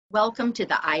Welcome to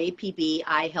the IAPB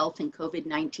Eye Health and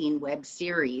COVID-19 web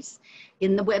series.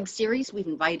 In the web series, we've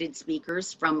invited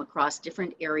speakers from across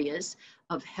different areas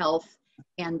of health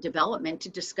and development to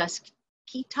discuss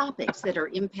key topics that are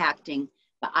impacting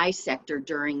the eye sector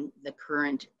during the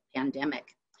current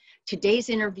pandemic. Today's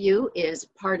interview is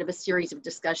part of a series of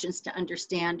discussions to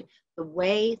understand the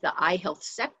way the eye health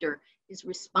sector is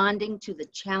responding to the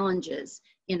challenges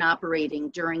in operating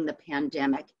during the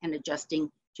pandemic and adjusting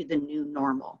to the new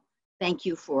normal. Thank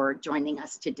you for joining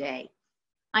us today.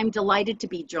 I'm delighted to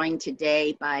be joined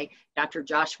today by Dr.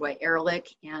 Joshua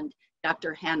Ehrlich and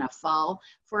Dr. Hannah Faal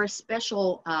for a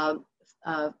special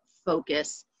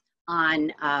focus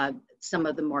on some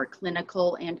of the more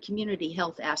clinical and community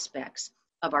health aspects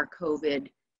of our COVID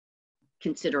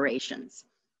considerations.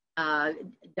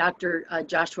 Dr.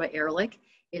 Joshua Ehrlich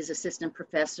is Assistant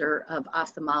Professor of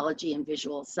Ophthalmology and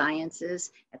Visual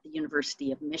Sciences at the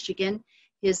University of Michigan.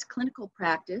 His clinical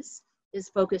practice is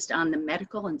focused on the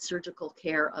medical and surgical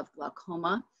care of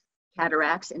glaucoma,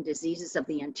 cataracts, and diseases of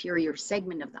the anterior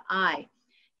segment of the eye.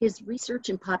 His research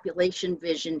in population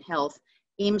vision health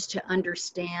aims to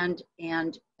understand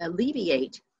and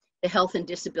alleviate the health and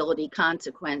disability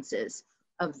consequences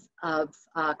of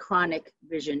chronic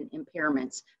vision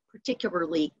impairments,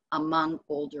 particularly among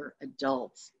older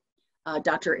adults.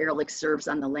 Dr. Ehrlich serves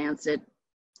on the Lancet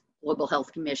Global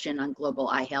Health Commission on Global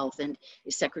Eye Health and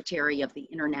is Secretary of the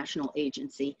International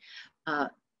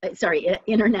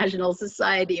International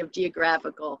Society of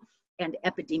Geographical and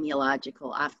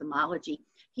Epidemiological Ophthalmology.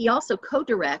 He also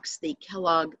co-directs the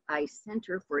Kellogg Eye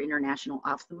Center for International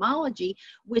Ophthalmology,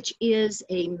 which is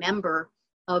a member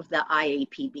of the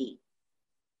IAPB.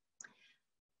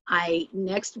 I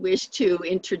next wish to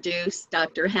introduce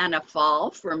Dr. Hannah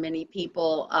Faal. For many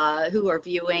people who are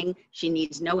viewing, she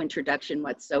needs no introduction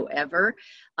whatsoever.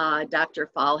 Dr.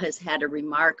 Faal has had a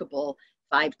remarkable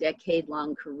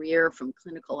 5-decade-long career from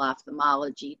clinical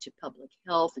ophthalmology to public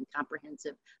health and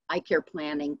comprehensive eye care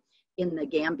planning in the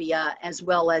Gambia, as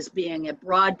well as being a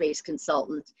broad-based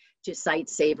consultant to Sight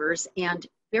Savers, and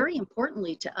very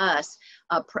importantly to us,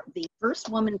 the first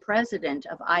woman president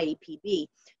of IAPB,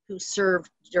 who served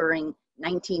during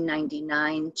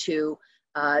 1999 to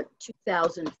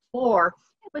 2004,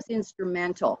 and was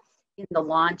instrumental in the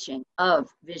launching of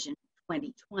Vision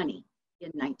 2020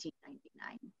 in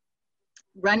 1999.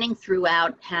 Running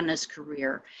throughout Hannah's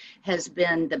career has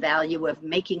been the value of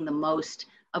making the most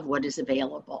of what is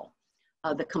available,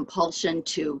 the compulsion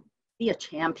to be a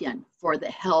champion for the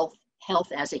health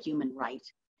as a human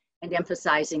right, and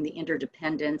emphasizing the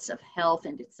interdependence of health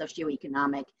and its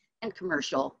socioeconomic and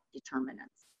commercial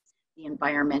determinants, the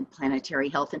environment, planetary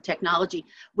health, and technology,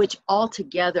 which all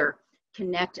together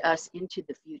connect us into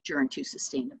the future and to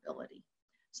sustainability.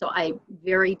 So I'm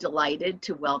very delighted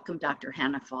to welcome Dr.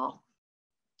 Hannah Faal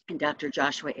and Dr.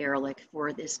 Joshua Ehrlich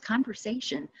for this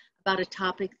conversation about a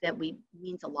topic that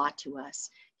means a lot to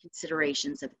us,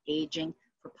 considerations of aging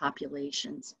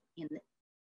populations in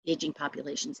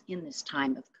this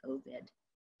time of COVID.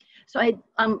 So I'd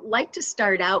like to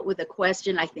start out with a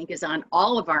question I think is on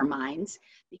all of our minds,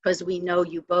 because we know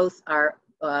you both are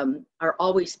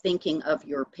always thinking of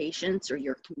your patients or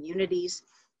your communities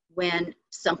when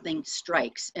something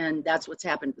strikes, and that's what's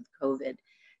happened with COVID.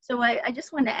 So I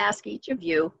just want to ask each of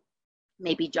you,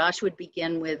 maybe Josh would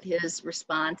begin with his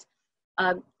response.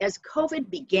 As COVID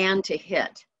began to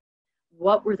hit,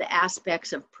 what were the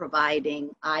aspects of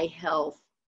providing eye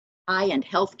and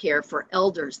health care for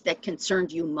elders that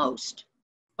concerned you most?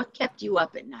 What kept you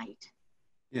up at night?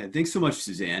 Yeah, thanks so much,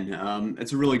 Suzanne.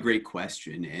 That's a really great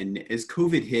question. And as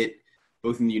COVID hit,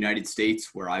 both in the United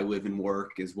States, where I live and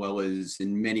work, as well as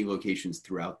in many locations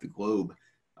throughout the globe,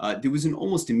 there was an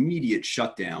almost immediate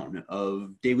shutdown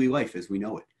of daily life as we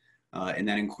know it. And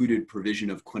that included provision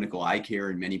of clinical eye care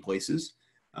in many places,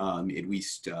 at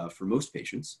least for most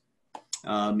patients.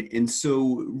 And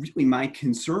so really my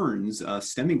concerns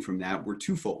stemming from that were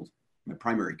twofold, my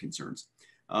primary concerns.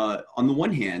 On the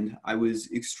one hand, I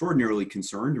was extraordinarily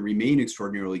concerned and remain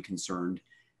extraordinarily concerned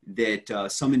that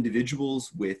some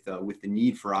individuals with the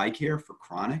need for eye care for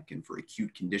chronic and for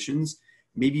acute conditions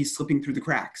may be slipping through the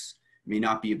cracks, may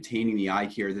not be obtaining the eye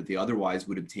care that they otherwise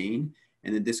would obtain,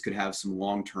 and that this could have some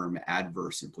long-term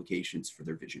adverse implications for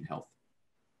their vision health.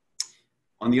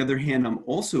 On the other hand, I'm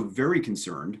also very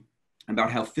concerned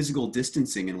about how physical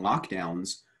distancing and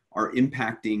lockdowns are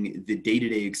impacting the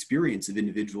day-to-day experience of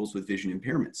individuals with vision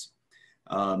impairments.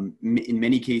 In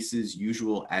many cases,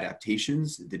 usual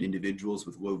adaptations that individuals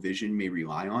with low vision may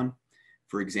rely on.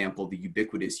 For example, the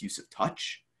ubiquitous use of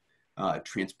touch,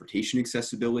 transportation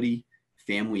accessibility,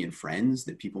 family and friends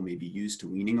that people may be used to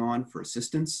leaning on for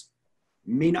assistance,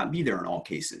 may not be there in all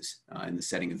cases in the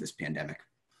setting of this pandemic.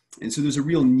 And so there's a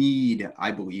real need,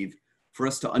 I believe, for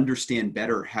us to understand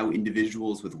better how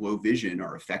individuals with low vision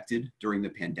are affected during the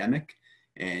pandemic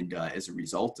and as a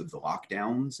result of the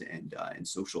lockdowns and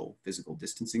social physical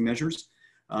distancing measures,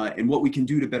 and what we can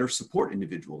do to better support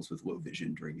individuals with low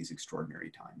vision during these extraordinary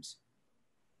times.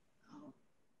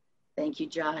 Thank you,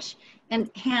 Josh. And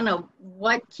Hannah,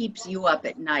 what keeps you up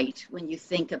at night when you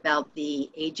think about the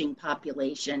aging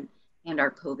population and our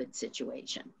COVID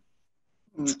situation?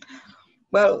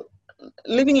 Well,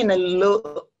 living in a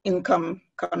low-income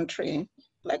country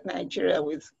like Nigeria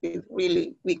with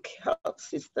really weak health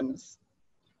systems,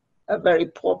 a very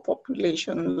poor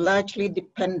population, largely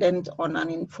dependent on an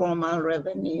informal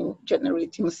revenue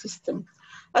generating system.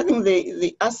 I think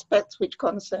the aspect which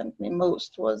concerned me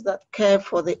most was that care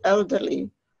for the elderly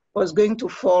was going to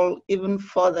fall even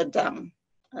further down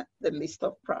the list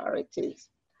of priorities.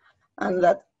 And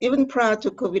that even prior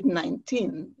to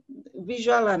COVID-19,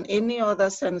 visual and any other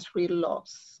sensory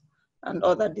loss and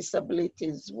other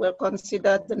disabilities were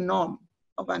considered the norm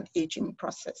of an aging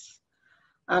process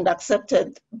and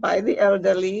accepted by the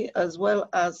elderly as well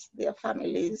as their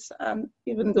families and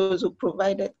even those who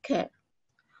provided care.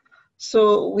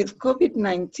 So with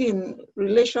COVID-19,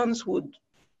 relations would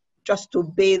just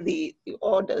obey the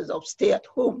orders of stay at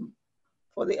home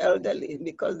for the elderly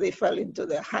because they fell into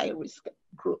the high risk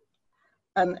group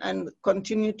and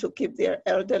continue to keep their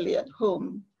elderly at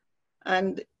home.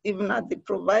 And even at the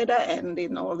provider end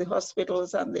in all the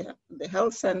hospitals and the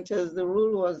health centers, the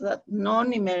rule was that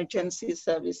non-emergency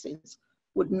services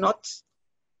would not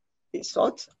be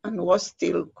sought and was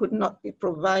still could not be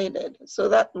provided. So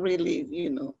that really,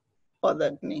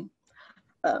 bothered me.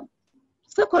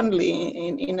 Secondly,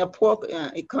 in a poor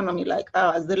economy like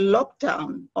ours, the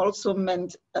lockdown also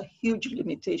meant a huge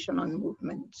limitation on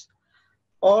movement.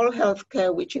 All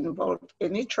healthcare which involved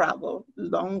any travel,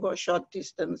 long or short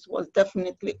distance, was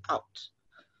definitely out.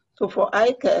 So for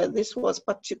eye care, this was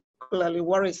particularly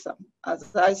worrisome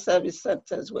as eye service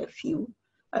centers were few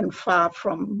and far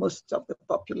from most of the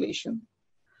population.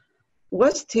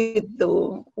 Worst hit,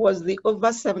 though, was the over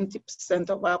 70%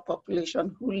 of our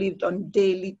population who lived on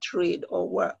daily trade or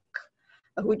work,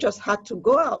 who just had to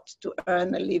go out to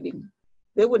earn a living.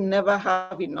 They would never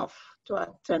have enough to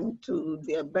attend to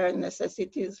their bare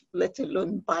necessities, let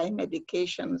alone buy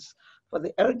medications for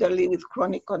the elderly with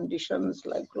chronic conditions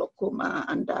like glaucoma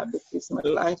and diabetes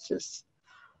mellitus.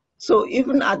 So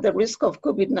even at the risk of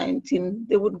COVID-19,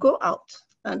 they would go out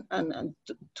and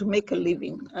to make a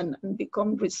living and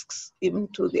become risks even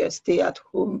to their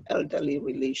stay-at-home elderly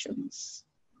relations.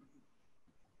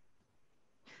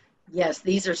 Yes,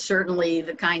 these are certainly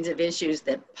the kinds of issues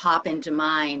that pop into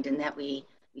mind and that we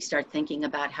start thinking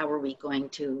about how are we going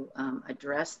to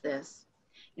address this.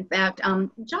 In fact,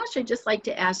 Josh, I'd just like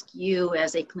to ask you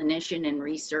as a clinician and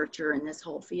researcher in this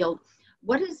whole field,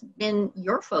 what has been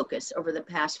your focus over the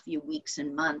past few weeks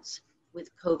and months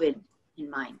with COVID in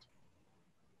mind?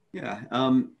 Yeah,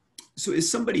 so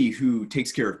as somebody who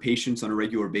takes care of patients on a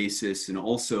regular basis and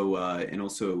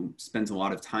also spends a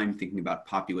lot of time thinking about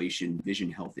population vision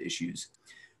health issues,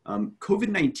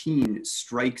 COVID-19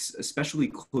 strikes especially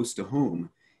close to home,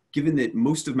 given that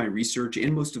most of my research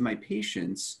and most of my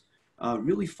patients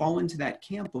really fall into that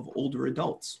camp of older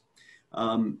adults.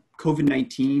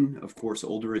 COVID-19, of course,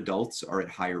 older adults are at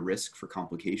higher risk for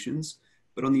complications,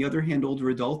 but on the other hand, older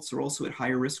adults are also at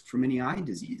higher risk for many eye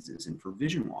diseases and for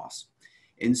vision loss.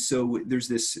 And so there's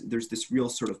this real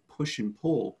sort of push and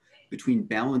pull between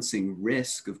balancing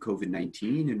risk of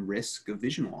COVID-19 and risk of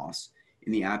vision loss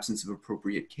in the absence of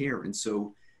appropriate care. And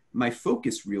so my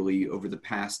focus really over the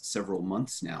past several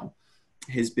months now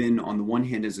has been, on the one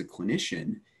hand, as a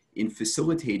clinician, in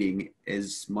facilitating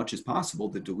as much as possible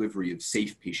the delivery of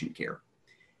safe patient care.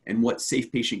 And what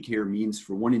safe patient care means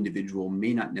for one individual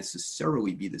may not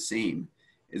necessarily be the same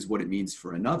as what it means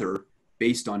for another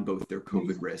based on both their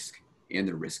COVID risk and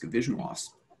their risk of vision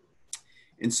loss.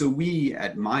 And so we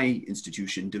at my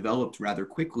institution developed rather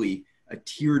quickly a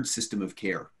tiered system of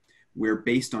care where,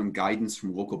 based on guidance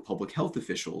from local public health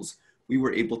officials, we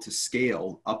were able to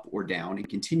scale up or down and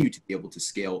continue to be able to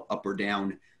scale up or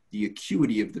down the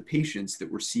acuity of the patients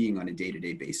that we're seeing on a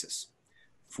day-to-day basis.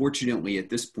 Fortunately, at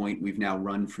this point, we've now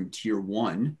run from tier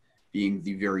 1, being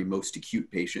the very most acute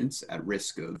patients at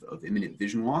risk of imminent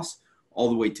vision loss, all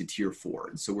the way to tier 4.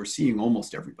 And so we're seeing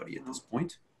almost everybody at this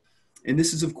point. And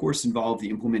this has, of course, involved the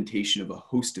implementation of a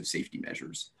host of safety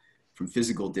measures, from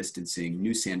physical distancing,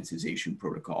 new sanitization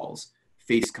protocols,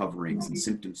 face coverings, and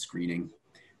symptom screening.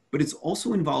 But it's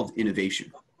also involved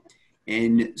innovation.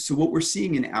 And so what we're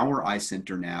seeing in our eye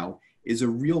center now is a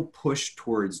real push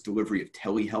towards delivery of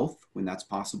telehealth when that's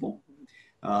possible.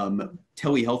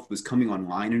 Telehealth was coming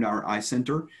online in our eye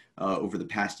center over the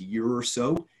past year or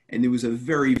so, and there was a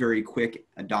very, very quick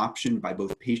adoption by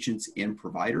both patients and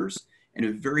providers, and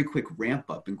a very quick ramp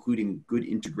up, including good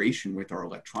integration with our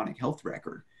electronic health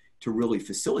record to really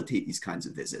facilitate these kinds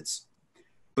of visits.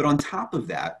 But on top of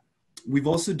that, we've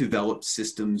also developed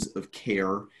systems of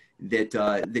care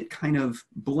that kind of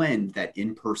blend that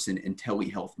in-person and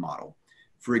telehealth model.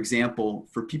 For example,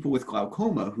 for people with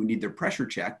glaucoma who need their pressure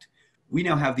checked, we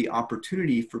now have the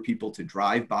opportunity for people to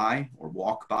drive by or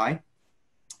walk by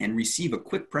and receive a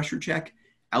quick pressure check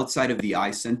outside of the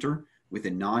eye center with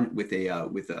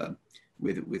a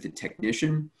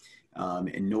technician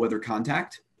and no other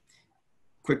contact.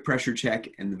 Quick pressure check,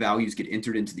 and the values get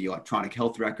entered into the electronic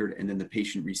health record, and then the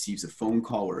patient receives a phone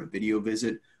call or a video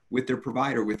visit with their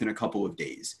provider within a couple of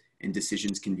days, and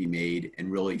decisions can be made,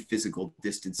 and really physical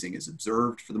distancing is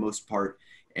observed for the most part,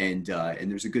 and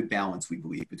there's a good balance, we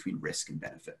believe, between risk and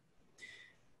benefit.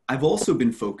 I've also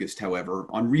been focused, however,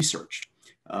 on research.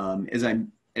 As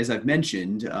I've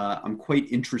mentioned, I'm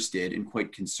quite interested and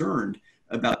quite concerned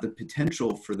about the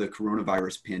potential for the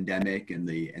coronavirus pandemic and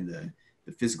the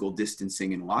physical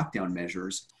distancing and lockdown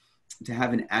measures to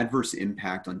have an adverse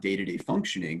impact on day-to-day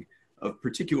functioning of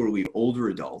particularly older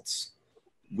adults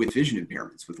with vision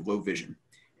impairments, with low vision.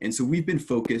 And so we've been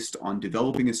focused on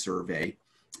developing a survey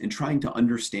and trying to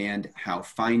understand how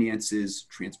finances,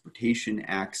 transportation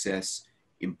access,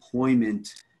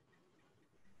 employment,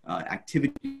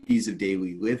 activities of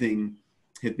daily living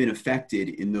have been affected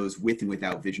in those with and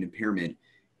without vision impairment,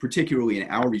 particularly in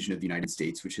our region of the United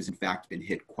States, which has in fact been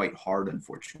hit quite hard,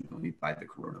 unfortunately, by the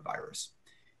coronavirus.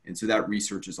 And so that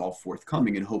research is all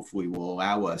forthcoming and hopefully will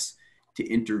allow us to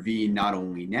intervene not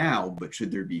only now, but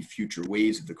should there be future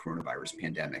waves of the coronavirus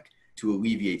pandemic, to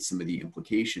alleviate some of the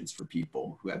implications for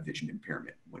people who have vision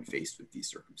impairment when faced with these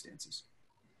circumstances.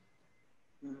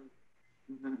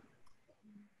 Mm-hmm.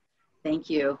 Thank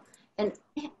you. And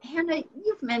Hannah,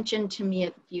 you've mentioned to me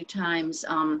a few times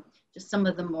just some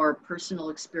of the more personal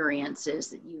experiences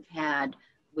that you've had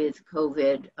with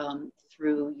COVID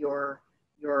through your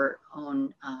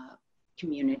own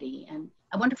community. And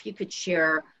I wonder if you could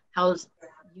share how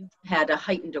you've had a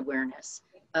heightened awareness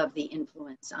of the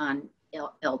influence on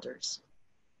elders.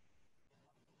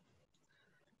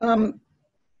 I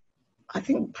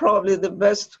think probably the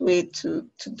best way to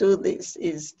do this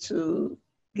is to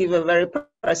give a very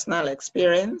personal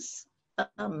experience.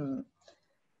 I've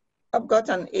got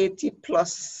an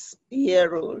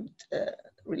 80-plus-year-old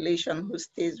relation who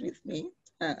stays with me.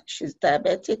 She's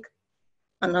diabetic.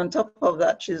 And on top of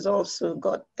that, she's also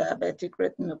got diabetic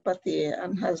retinopathy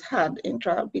and has had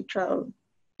intraarbitrary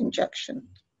injection.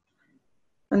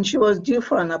 And she was due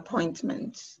for an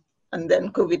appointment, and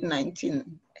then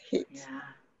COVID-19 hit. Yeah.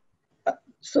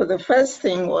 So the first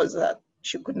thing was that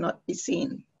she could not be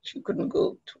seen. She couldn't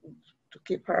go to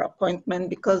keep her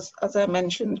appointment because, as I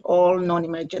mentioned, all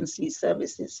non-emergency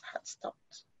services had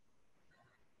stopped.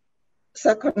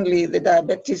 Secondly, the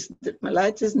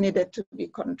mellitus needed to be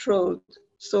controlled.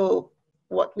 So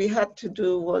what we had to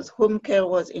do was home care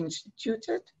was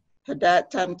instituted. Her diet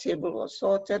timetable was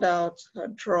sorted out. Her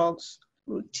drugs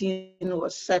routine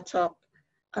was set up.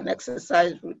 An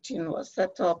exercise routine was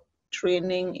set up.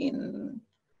 Training in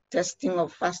testing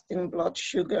of fasting blood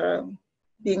sugar,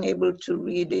 being able to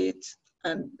read it.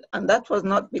 And that was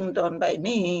not being done by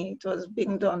me. It was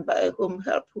being done by a home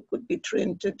help who could be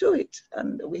trained to do it.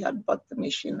 And we had bought the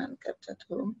machine and kept at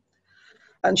home.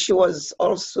 And she was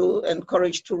also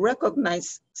encouraged to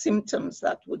recognize symptoms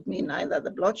that would mean either the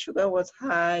blood sugar was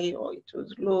high or it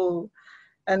was low.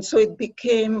 And so it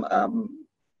became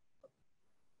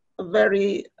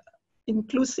very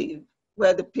inclusive,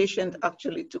 where the patient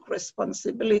actually took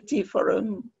responsibility for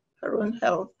her own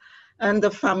health, and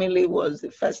the family was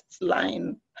the first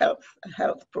line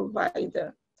health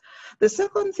provider. The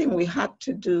second thing we had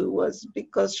to do was,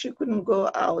 because she couldn't go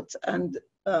out and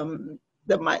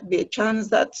there might be a chance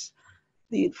that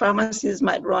the pharmacies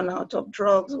might run out of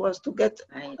drugs, was to get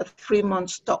a 3-month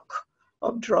stock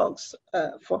of drugs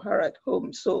for her at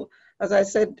home. So as I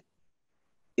said,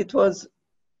 it was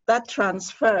that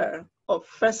transfer of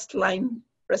first line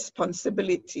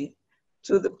responsibility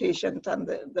to the patient and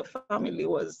the family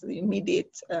was the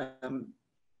immediate, I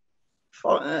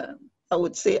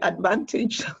would say,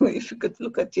 advantage, if you could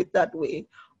look at it that way,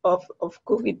 of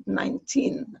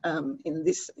COVID-19 in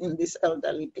this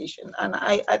elderly patient. And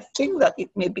I think that it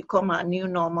may become our new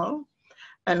normal.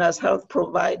 And as health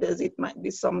providers, it might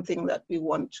be something that we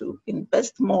want to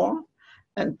invest more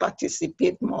and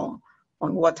participate more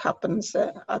on what happens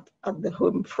at the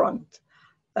home front.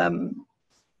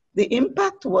 The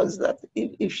impact was that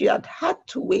if she had had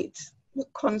to wait, the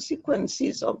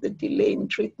consequences of the delay in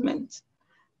treatment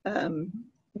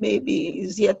maybe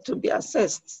is yet to be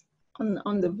assessed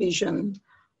on the vision,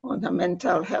 on her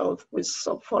mental health, risk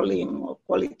of falling or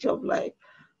quality of life.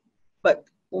 But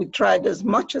we tried as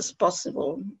much as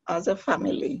possible as a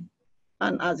family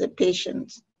and as a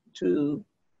patient to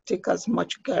take as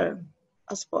much care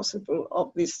as possible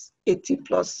of this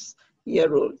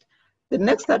 80-plus-year-old. The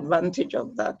next advantage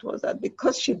of that was that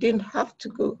because she didn't have to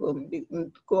go home,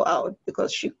 go out,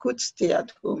 because she could stay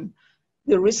at home,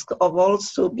 the risk of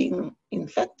also being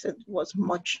infected was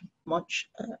much, much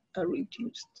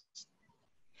reduced.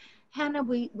 Hannah,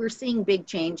 we're seeing big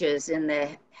changes in the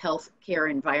healthcare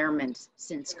environment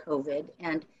since COVID,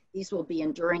 and these will be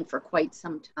enduring for quite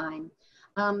some time.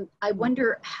 I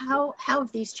wonder how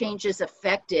have these changes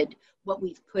affected what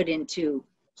we've put into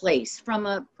place from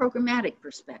a programmatic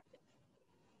perspective?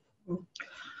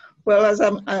 Well, as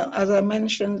I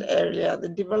mentioned earlier, the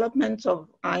development of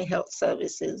eye health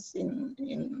services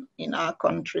in our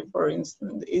country, for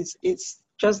instance, it's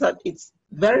just that it's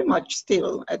very much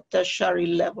still a tertiary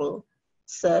level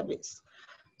service.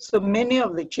 So many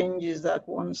of the changes that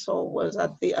one saw was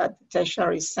at the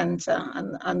tertiary center,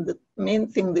 and the main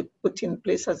thing they put in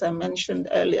place, as I mentioned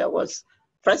earlier, was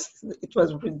first it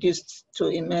was reduced to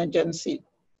emergency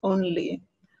only,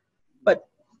 but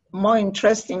more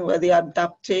interesting were the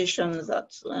adaptations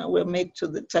that were made to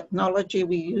the technology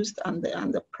we used and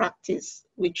the practice,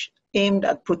 which aimed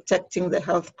at protecting the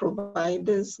health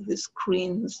providers. The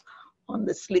screens on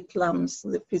the slit lamps,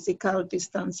 the physical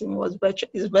distancing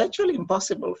is virtually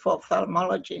impossible for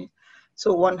ophthalmology.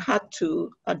 So one had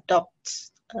to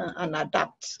adopt and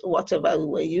adapt whatever we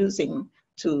were using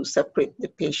to separate the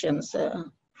patients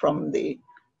from the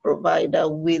provider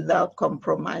without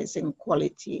compromising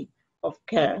quality of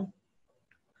care.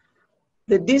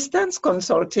 The distance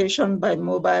consultation by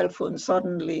mobile phone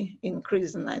suddenly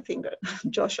increased, and I think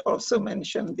Josh also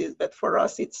mentioned this, but for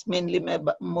us it's mainly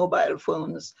mobile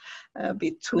phones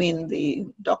between the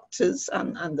doctors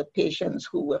and the patients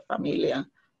who were familiar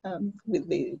with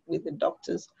the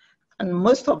doctors. And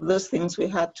most of those things we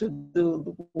had to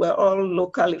do were all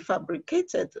locally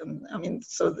fabricated. And I mean,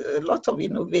 so a lot of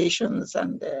innovations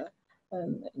and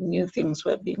new things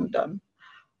were being done.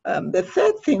 The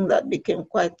third thing that became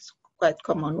quite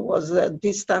common was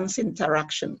distance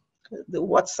interaction. The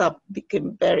WhatsApp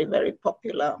became very, very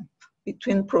popular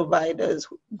between providers,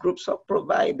 groups of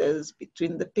providers,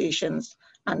 between the patients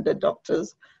and the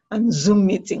doctors, and Zoom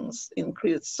meetings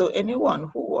increased. So anyone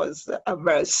who was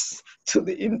averse to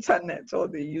the internet or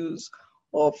the use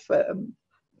of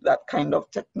that kind of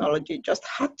technology just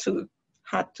had to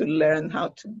learn how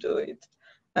to do it.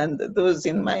 And those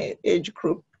in my age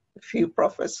group, a few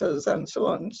professors and so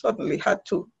on, suddenly had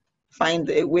to find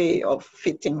a way of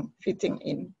fitting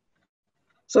in.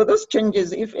 So those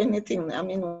changes, if anything, I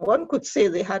mean, one could say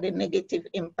they had a negative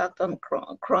impact on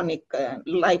chronic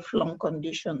lifelong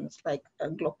conditions like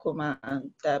glaucoma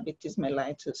and diabetes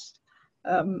mellitus.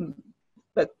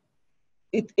 But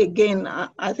it, again,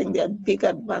 I think the big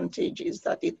advantage is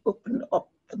that it opened up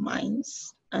the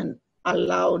minds and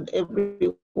allowed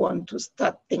everyone to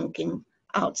start thinking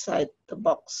outside the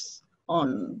box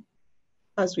on,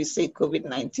 as we say,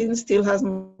 COVID-19 still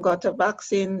hasn't got a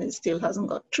vaccine, it still hasn't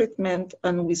got treatment,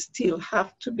 and we still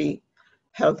have to be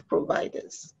health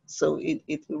providers. So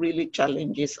it really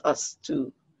challenges us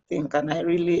to think, and I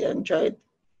really enjoyed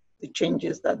the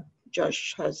changes that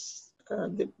Josh has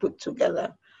put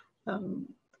together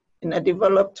in a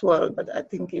developed world, but I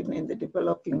think even in the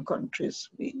developing countries,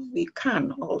 we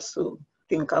can also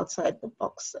think outside the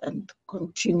box and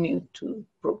continue to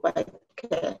provide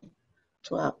care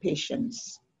to our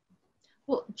patients.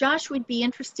 Well, Josh, would be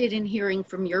interested in hearing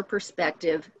from your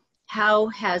perspective, how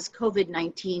has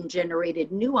COVID-19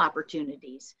 generated new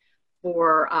opportunities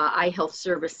for eye health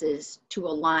services to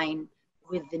align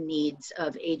with the needs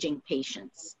of aging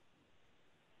patients?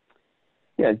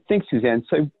 Yeah, thanks, Suzanne.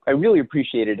 So I really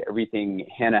appreciated everything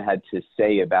Hannah had to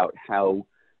say about how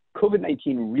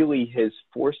COVID-19 really has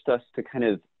forced us to kind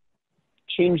of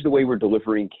change the way we're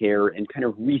delivering care and kind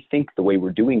of rethink the way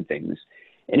we're doing things.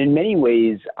 And in many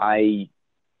ways, I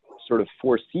sort of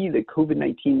foresee that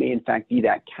COVID-19 may in fact be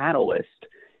that catalyst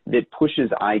that pushes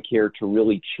eye care to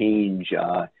really change,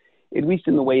 at least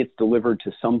in the way it's delivered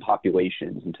to some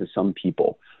populations and to some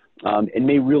people, and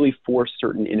may really force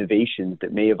certain innovations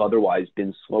that may have otherwise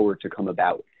been slower to come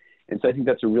about. And so I think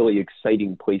that's a really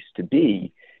exciting place to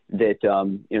be, that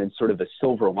it's sort of a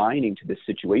silver lining to this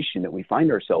situation that we find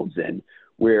ourselves in,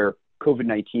 where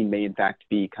COVID-19 may in fact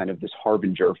be kind of this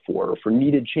harbinger for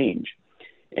needed change.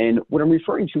 And what I'm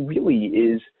referring to really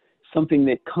is something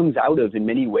that comes out of, in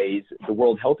many ways, the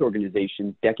World Health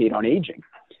Organization's Decade on Aging.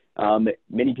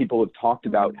 Many people have talked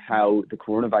about how the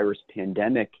coronavirus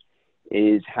pandemic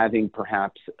is having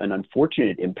perhaps an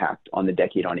unfortunate impact on the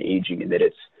Decade on Aging, and that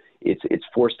it's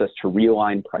forced us to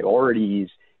realign priorities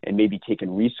and maybe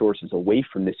taken resources away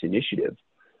from this initiative.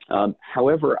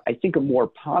 However, I think a more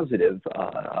positive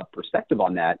perspective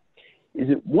on that is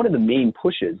that one of the main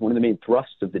pushes, one of the main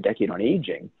thrusts of the Decade on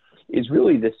Aging is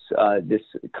really this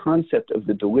concept of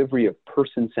the delivery of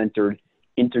person-centered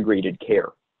integrated care.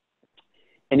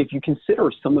 And if you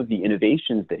consider some of the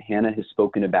innovations that Hannah has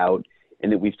spoken about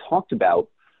and that we've talked about,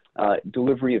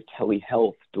 delivery of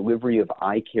telehealth, delivery of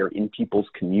eye care in people's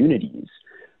communities,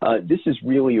 this is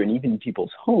really, and even in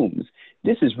people's homes,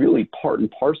 this is really part and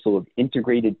parcel of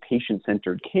integrated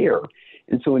patient-centered care.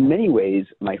 And so in many ways,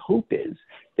 my hope is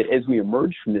that as we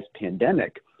emerge from this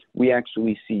pandemic, we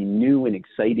actually see new and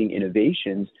exciting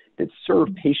innovations that serve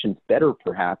patients better,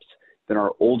 perhaps, than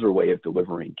our older way of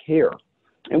delivering care.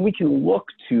 And we can look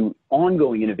to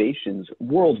ongoing innovations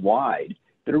worldwide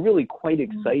that are really quite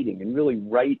exciting and really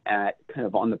right at kind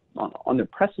of on the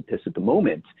precipice at the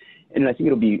moment. And I think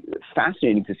it'll be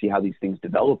fascinating to see how these things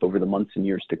develop over the months and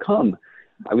years to come.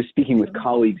 I was speaking with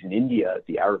colleagues in India at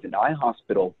the Aravind Eye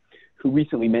Hospital who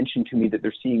recently mentioned to me that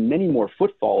they're seeing many more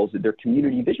footfalls at their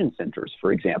community vision centers,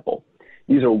 for example.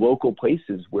 These are local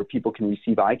places where people can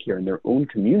receive eye care in their own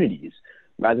communities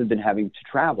rather than having to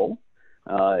travel,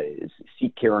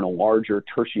 seek care in a larger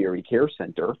tertiary care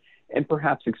center, and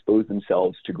perhaps expose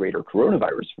themselves to greater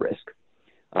coronavirus risk.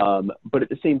 But at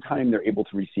the same time, they're able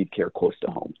to receive care close to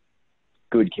home,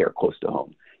 good care close to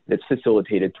home, that's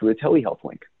facilitated through a telehealth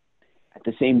link. At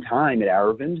the same time, at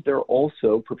Aravind, they're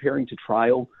also preparing to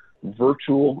trial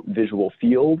virtual visual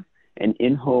field and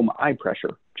in-home eye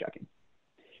pressure checking.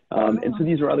 And so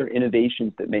these are other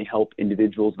innovations that may help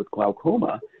individuals with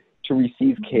glaucoma to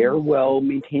receive care while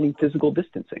maintaining physical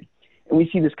distancing. And we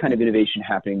see this kind of innovation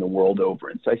happening the world over.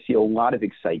 And so I see a lot of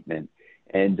excitement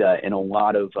and a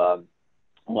lot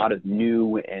of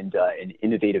new and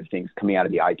innovative things coming out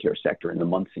of the eye care sector in the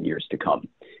months and years to come.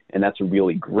 And that's a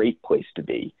really great place to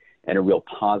be and a real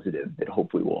positive that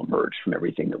hopefully will emerge from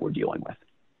everything that we're dealing with.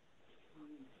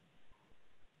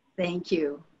 Thank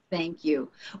you. Thank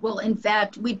you. Well, in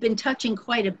fact, we've been touching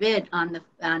quite a bit on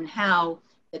how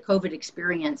the COVID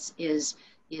experience is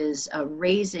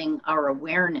raising our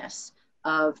awareness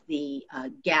of the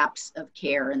gaps of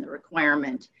care and the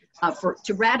requirement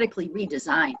to radically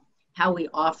redesign how we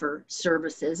offer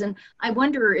services. And I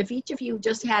wonder if each of you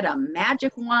just had a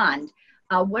magic wand,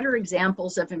 what are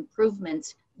examples of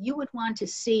improvements you would want to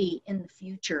see in the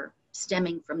future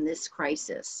stemming from this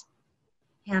crisis?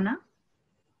 Hannah?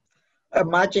 A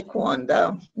magic wand,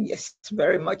 yes,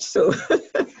 very much so.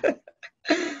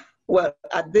 Well,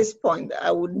 at this point,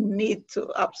 I would need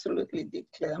to absolutely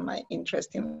declare my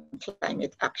interest in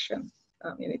climate action.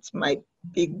 I mean, it's my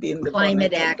big being the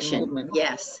climate action,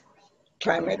 yes.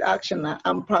 Climate action.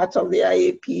 I'm part of the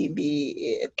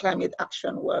IAPB Climate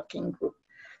Action Working Group.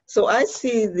 So I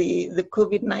see the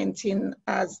COVID-19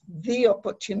 as the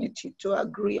opportunity to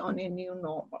agree on a new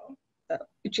normal,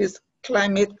 which is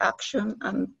climate action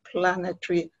and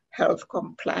planetary health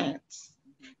compliance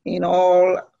in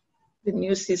all the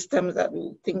new systems that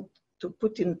we think to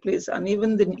put in place and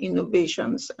even the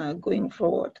innovations going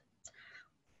forward.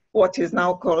 What is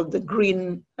now called the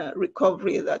green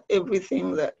recovery, that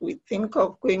everything that we think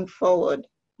of going forward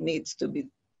needs to be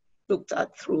looked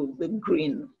at through the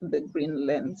green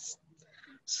lens.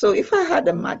 So if I had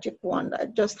a magic wand,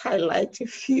 I'd just highlight a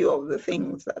few of the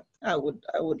things that I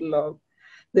would love.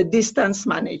 The distance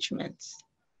management,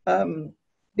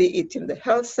 be it in the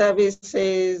health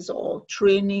services or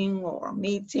training or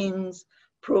meetings,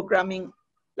 programming,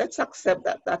 let's accept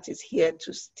that that is here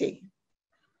to stay.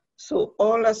 So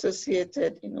all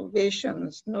associated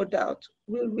innovations, no doubt,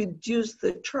 will reduce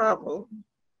the travel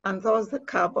and thus the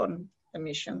carbon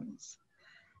emissions.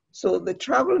 So the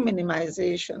travel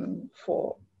minimization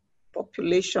for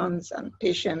populations and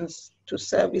patients to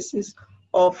services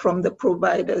or from the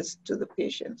providers to the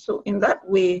patients. So in that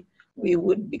way, we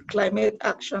would be climate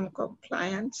action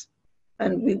compliant,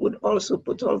 and we would also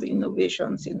put all the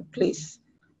innovations in place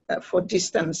for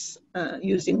distance,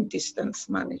 using distance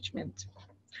management.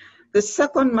 The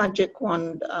second magic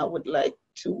wand I would like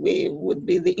to wave would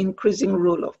be the increasing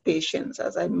role of patients.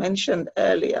 As I mentioned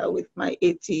earlier with my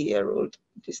 80-year-old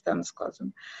distance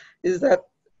cousin, is that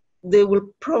they will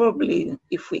probably,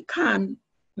 if we can,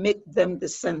 make them the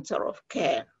center of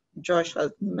care. Josh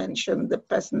has mentioned the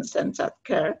person-centered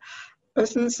care.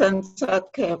 person-centered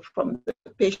care from the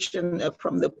patient,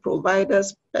 from the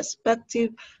provider's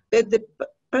perspective, but the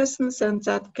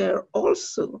person-centered care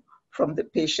also from the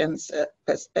patient's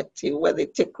perspective, where they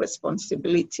take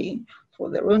responsibility for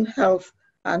their own health,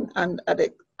 and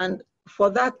for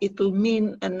that it will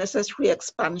mean a necessary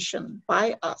expansion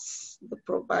by us, the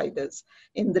providers,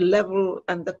 in the level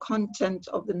and the content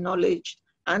of the knowledge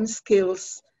and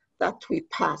skills that we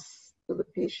pass to the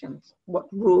patient. What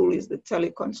role is the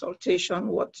teleconsultation?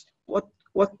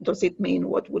 What does it mean?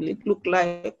 What will it look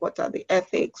like? What are the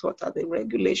ethics? What are the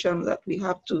regulations that we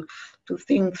have to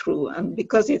think through? And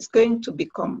because it's going to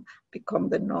become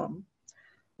the norm.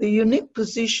 The unique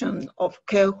position of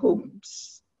care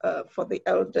homes for the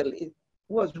elderly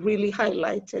was really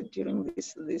highlighted during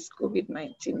this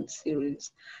COVID-19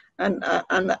 series. And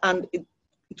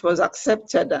it was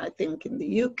accepted, I think, in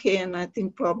the UK and I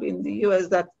think probably in the US,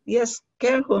 that yes,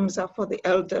 care homes are for the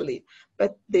elderly,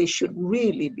 but they should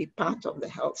really be part of the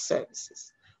health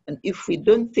services. And if we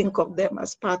don't think of them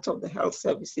as part of the health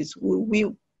services,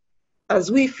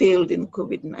 as we failed in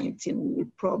COVID-19, we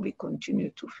will probably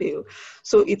continue to fail.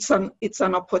 So it's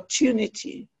an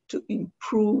opportunity to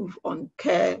improve on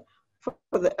care for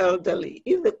the elderly.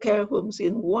 If the care homes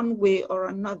in one way or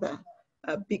another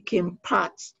became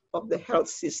part of the health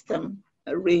system,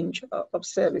 a range of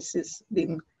services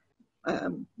being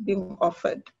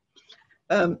offered.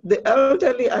 The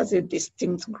elderly as a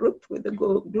distinct group with the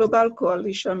Global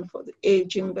Coalition for the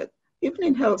Aging, but even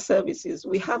in health services,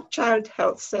 we have child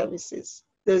health services.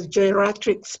 There's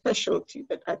geriatric specialty,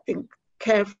 but I think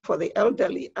care for the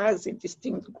elderly as a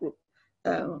distinct group,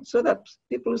 so that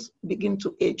people begin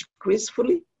to age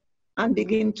gracefully and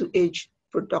begin to age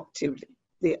productively.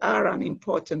 They are an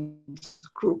important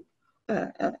group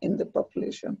in the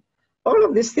population. All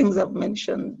of these things I've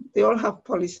mentioned, they all have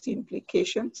policy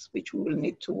implications, which we will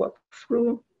need to work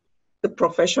through. The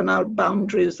professional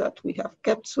boundaries that we have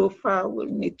kept so far will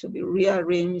need to be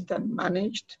rearranged and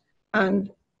managed,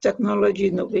 and technology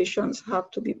innovations have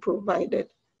to be provided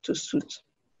to suit.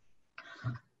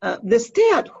 The stay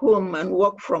at home and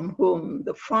work from home,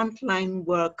 the frontline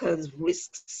workers'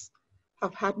 risks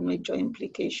have had major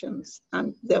implications,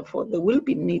 and therefore there will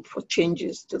be need for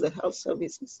changes to the health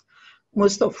services,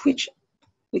 most of which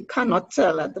we cannot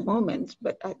tell at the moment,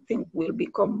 but I think will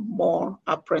become more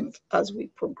apparent as we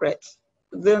progress.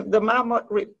 The Marmot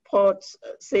report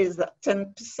says that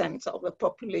 10% of the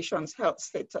population's health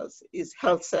status is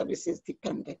health services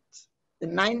dependent. The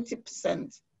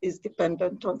 90% is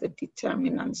dependent on the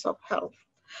determinants of health.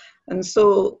 And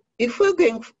so if we're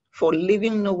going for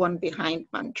leaving no one behind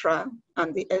mantra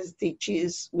and the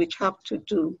SDGs, which have to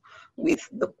do with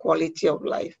the quality of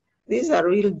life, these are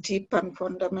real deep and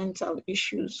fundamental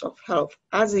issues of health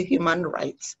as a human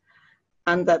right,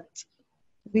 and that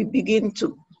we begin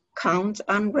to count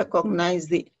and recognize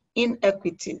the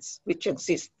inequities which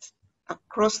exist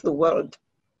across the world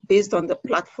based on the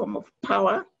platform of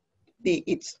power, be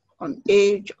it on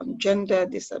age, on gender,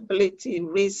 disability,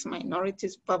 race,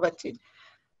 minorities, poverty.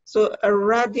 So a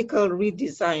radical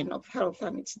redesign of health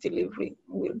and its delivery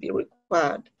will be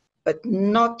required, but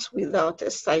not without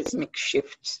a seismic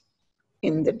shift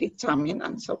in the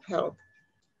determinants of health.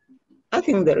 I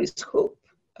think there is hope.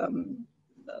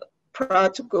 Prior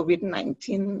to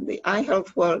COVID-19, the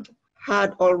iHealth world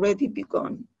had already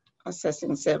begun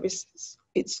assessing services,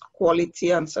 its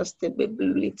quality and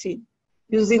sustainability,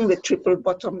 using the triple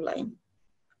bottom line.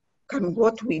 Can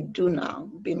what we do now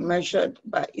be measured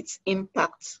by its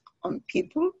impact on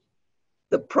people,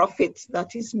 the profit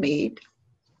that is made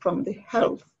from the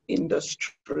health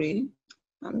industry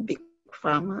and big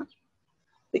pharma,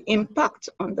 the impact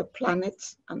on the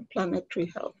planet and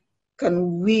planetary health?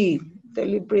 Can we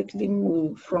deliberately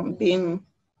move from being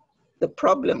the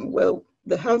problem where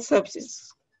the health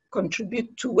services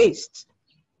contribute to waste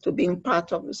to being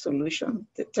part of the solution,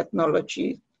 the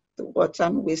technology, the water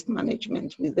and waste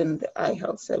management within the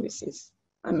iHealth services?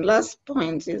 And last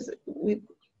point is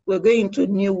we're going to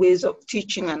new ways of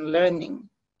teaching and learning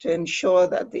to ensure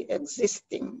that the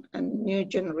existing and new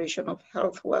generation of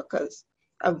health workers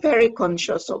are very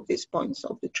conscious of these points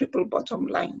of the triple bottom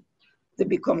line. They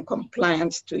become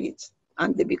compliant to it,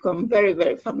 and they become very,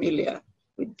 very familiar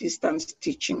with distance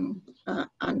teaching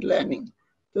and learning.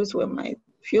 Those were my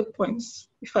few points,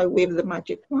 if I wave the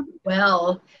magic wand.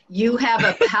 Well, you have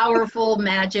a powerful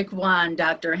magic wand,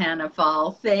 Dr. Hannah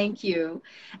Faal. Thank you.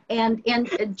 And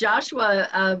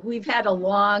Joshua, we've had a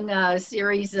long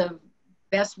series of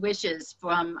best wishes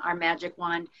from our magic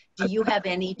wand. Do you have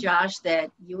any, Josh,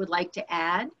 that you would like to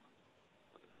add?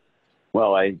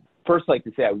 Well, I first like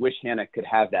to say I wish Hannah could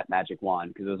have that magic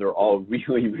wand, because those are all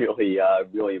really, really,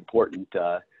 really important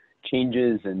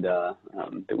changes and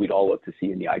that we'd all love to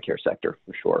see in the eye care sector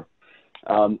for sure.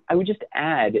 I would just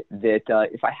add that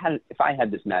if I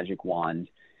had this magic wand,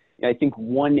 I think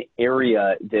one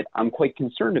area that I'm quite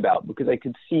concerned about, because I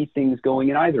could see things going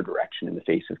in either direction in the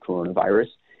face of coronavirus,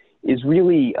 is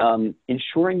really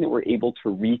ensuring that we're able to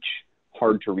reach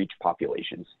hard-to-reach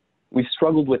populations. We've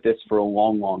struggled with this for a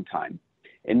long, long time.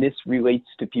 And this relates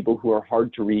to people who are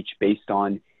hard to reach based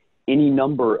on any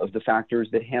number of the factors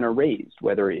that Hannah raised,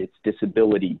 whether it's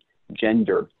disability,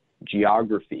 gender,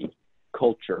 geography,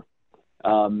 culture.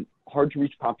 Hard to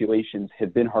reach populations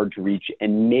have been hard to reach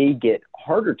and may get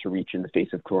harder to reach in the face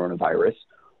of coronavirus,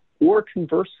 or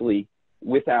conversely,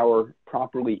 with our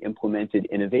properly implemented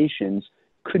innovations,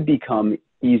 could become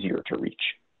easier to reach.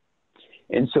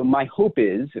 And so my hope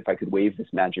is, if I could wave this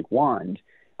magic wand,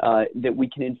 that we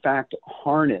can in fact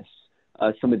harness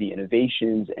some of the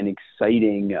innovations and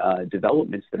exciting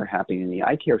developments that are happening in the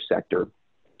eye care sector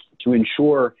to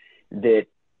ensure that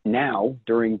now,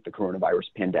 during the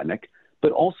coronavirus pandemic,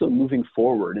 but also moving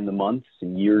forward in the months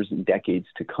and years and decades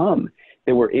to come,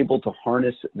 that we're able to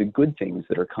harness the good things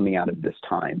that are coming out of this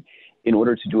time in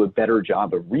order to do a better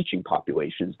job of reaching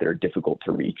populations that are difficult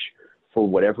to reach for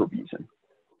whatever reason.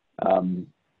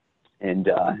 And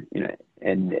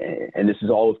this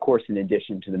is all, of course, in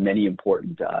addition to the many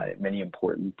important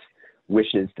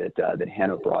wishes that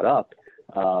Hannah brought up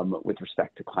with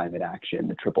respect to climate action,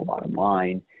 the triple bottom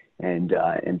line, and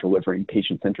delivering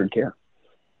patient-centered care.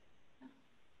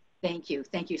 Thank you.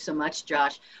 Thank you so much,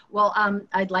 Josh. Well,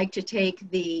 I'd like to take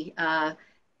the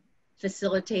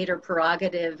facilitator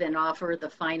prerogative and offer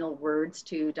the final words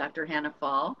to Dr. Hannah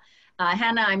Faal.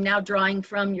 Hannah, I'm now drawing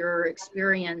from your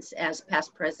experience as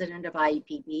past president of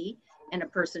IAPB and a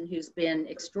person who's been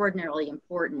extraordinarily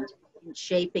important in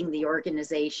shaping the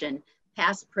organization,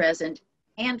 past, present,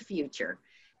 and future.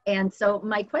 And so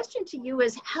my question to you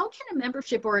is, how can a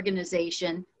membership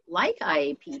organization like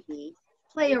IAPB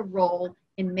play a role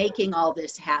in making all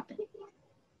this happen?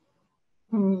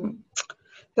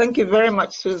 Thank you very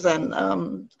much, Susan.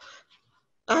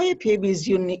 IAPB is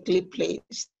uniquely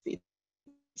placed.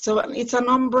 So it's an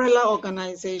umbrella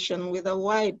organization with a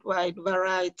wide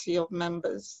variety of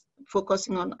members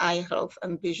focusing on eye health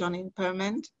and vision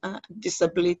impairment,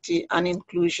 disability, and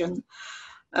inclusion.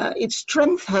 Its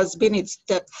strength has been its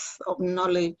depth of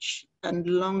knowledge and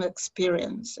long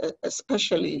experience,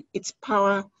 especially its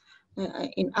power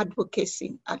in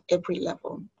advocacy at every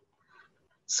level.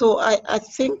 So I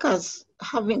think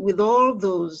with all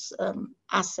those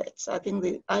assets, I think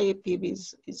the IAPB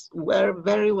is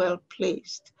very well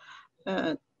placed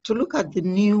to look at the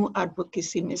new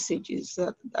advocacy messages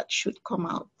that should come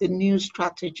out, the new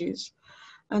strategies,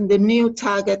 and the new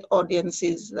target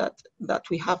audiences that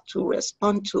we have to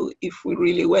respond to if we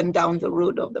really went down the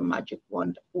road of the magic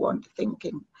wand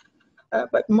thinking.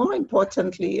 But more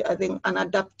importantly, I think an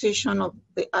adaptation of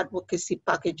the advocacy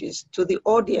packages to the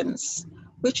audience,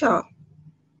 which are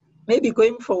maybe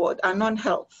going forward are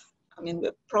non-health. I mean,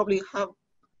 we probably have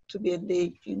to be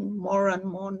engaging more and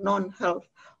more non-health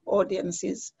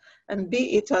audiences, and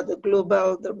be it at the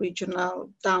global, the regional,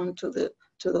 down to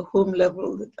the home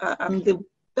level, and the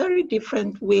very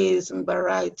different ways and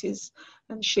varieties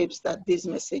and shapes that these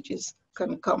messages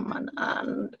can come.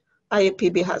 And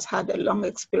IAPB has had a long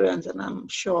experience, and I'm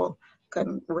sure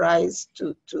can rise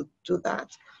to that.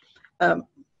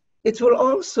 It will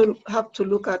also have to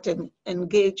look at an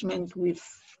engagement with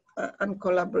and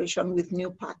collaboration with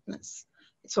new partners.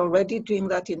 It's already doing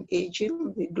that in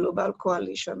aging. The Global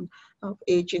Coalition of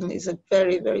Aging is a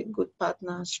very good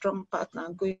partner, strong partner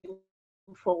going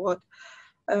forward.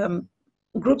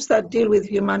 Groups that deal with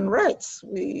human rights,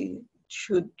 we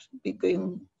should be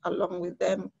going along with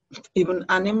them. Even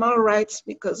animal rights,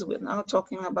 because we're now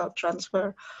talking about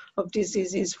transfer of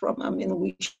diseases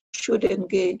we should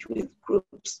engage with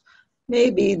groups,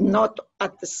 maybe not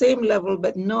at the same level,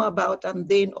 but know about, and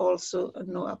then also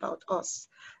know about us.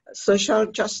 Social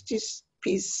justice,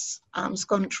 peace, arms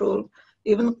control,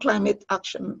 even climate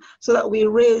action, so that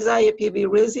IAPB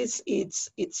raises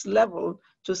its level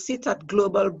to sit at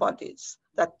global bodies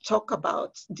that talk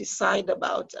about, decide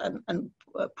about, and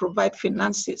provide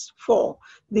finances for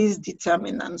these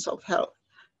determinants of health.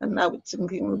 And I would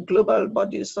think global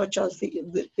bodies such as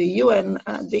the UN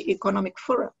and the Economic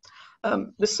Forum.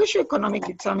 The socioeconomic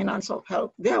determinants of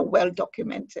health, they are well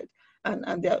documented,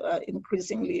 and they are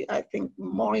increasingly, I think,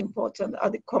 more important are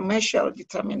the commercial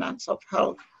determinants of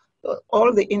health.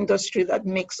 All the industry that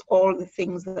makes all the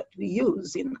things that we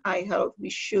use in eye health, we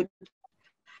should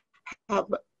have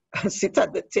sit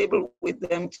at the table with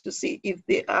them to see if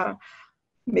they are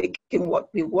making what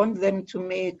we want them to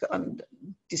make and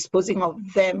disposing of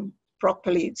them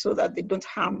properly so that they don't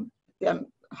harm them,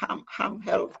 harm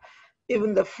health.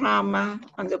 Even the pharma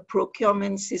and the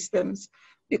procurement systems,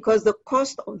 because the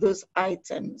cost of those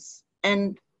items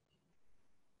and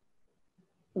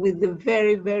with the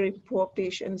very, very poor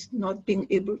patients not being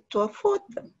able to afford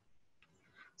them.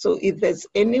 So if there's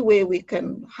any way we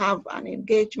can have an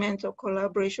engagement or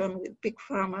collaboration with big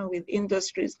pharma, with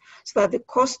industries, so that the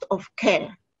cost of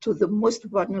care to the most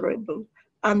vulnerable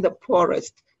and the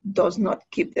poorest does not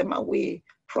keep them away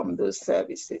from those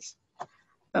services.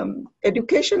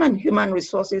 Education and human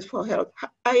resources for health.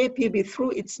 IAPB,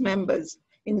 through its members,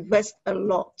 invest a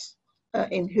lot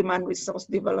in human resource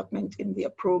development in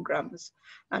their programs.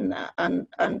 And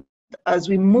as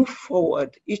we move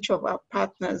forward, each of our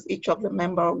partners, each of the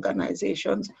member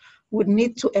organizations would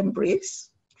need to embrace,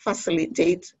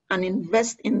 facilitate, and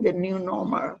invest in the new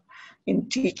normal in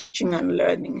teaching and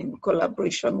learning in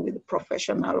collaboration with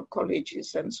professional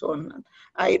colleges and so on. And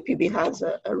IAPB has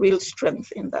a real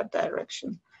strength in that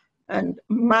direction. And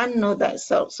man, know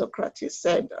thyself, Socrates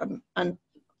said, and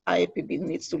IAPB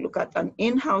needs to look at an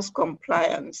in-house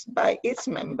compliance by its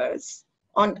members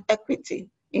on equity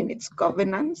in its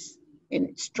governance, in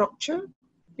its structure,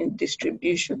 in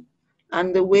distribution,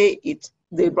 and the way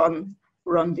they run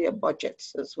their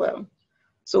budgets as well.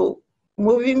 So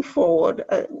moving forward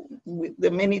with the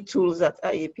many tools that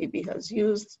IAPB has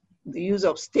used, the use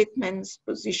of statements,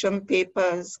 position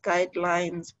papers,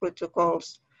 guidelines,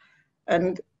 protocols,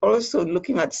 and also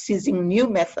looking at seizing new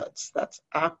methods that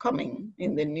are coming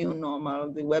in the new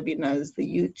normal, the webinars, the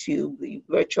YouTube, the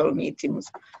virtual meetings,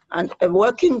 and a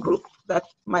working group that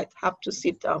might have to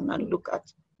sit down and look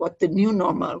at what the new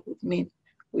normal would mean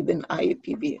within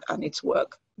IAPB and its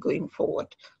work going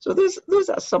forward. So those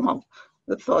are some of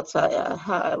the thoughts I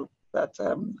have that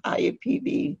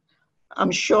IAPB,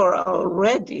 I'm sure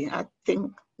already, I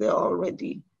think they're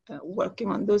already working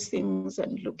on those things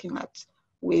and looking at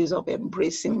ways of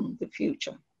embracing the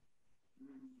future.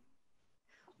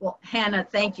 Well, Hannah,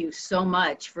 thank you so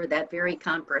much for that very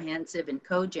comprehensive and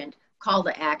cogent call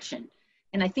to action.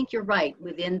 And I think you're right,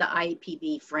 within the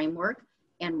IAPB framework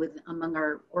and among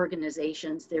our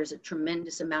organizations, there's a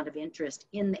tremendous amount of interest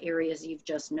in the areas you've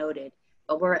just noted.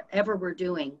 But wherever we're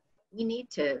doing, we need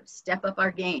to step up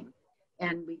our game,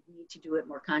 and we need to do it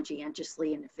more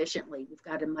conscientiously and efficiently. We've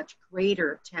got a much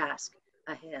greater task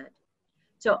ahead.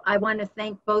 So I want to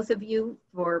thank both of you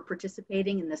for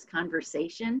participating in this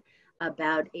conversation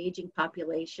about aging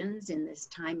populations in this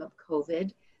time of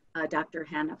COVID. Dr.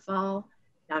 Hannah Faal,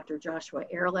 Dr. Joshua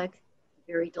Ehrlich,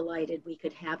 very delighted we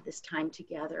could have this time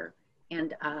together.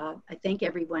 And I thank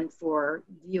everyone for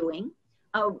viewing.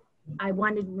 Oh, I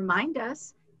wanted to remind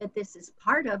us that this is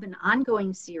part of an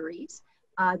ongoing series.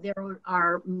 There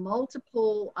are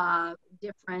multiple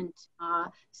different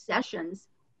sessions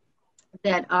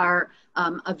that are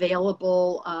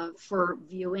available for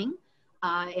viewing,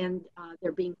 and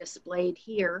they're being displayed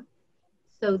here,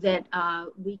 so that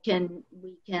we can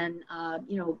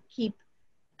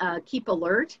keep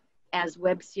alert as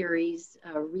web series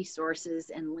resources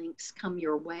and links come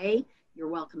your way. You're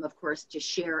welcome, of course, to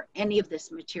share any of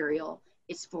this material.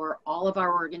 It's for all of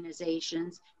our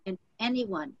organizations and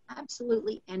anyone,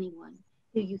 absolutely anyone,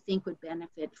 who you think would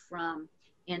benefit from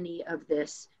any of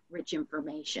this rich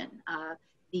information.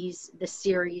 The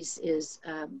series is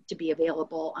to be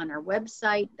available on our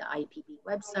website, the IAPB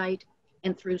website,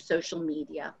 and through social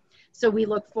media. So we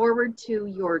look forward to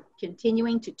your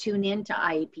continuing to tune in to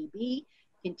IAPB,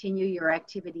 continue your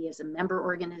activity as a member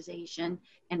organization,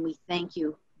 and we thank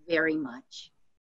you very much.